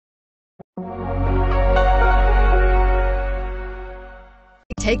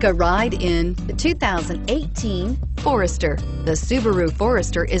Take a ride in the 2018 Forester. The Subaru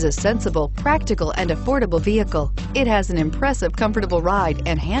Forester is a sensible, practical, and affordable vehicle. It has an impressive, comfortable ride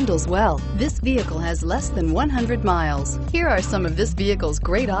and handles well. This vehicle has less than 100 miles. Here are some of this vehicle's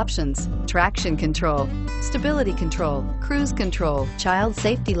great options: traction control, stability control, cruise control, child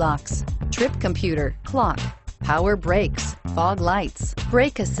safety locks, trip computer, clock, power brakes, fog lights,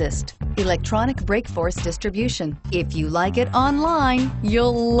 brake assist, electronic brake force distribution. If you like it online,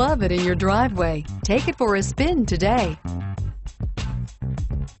 you'll love it in your driveway. Take it for a spin today.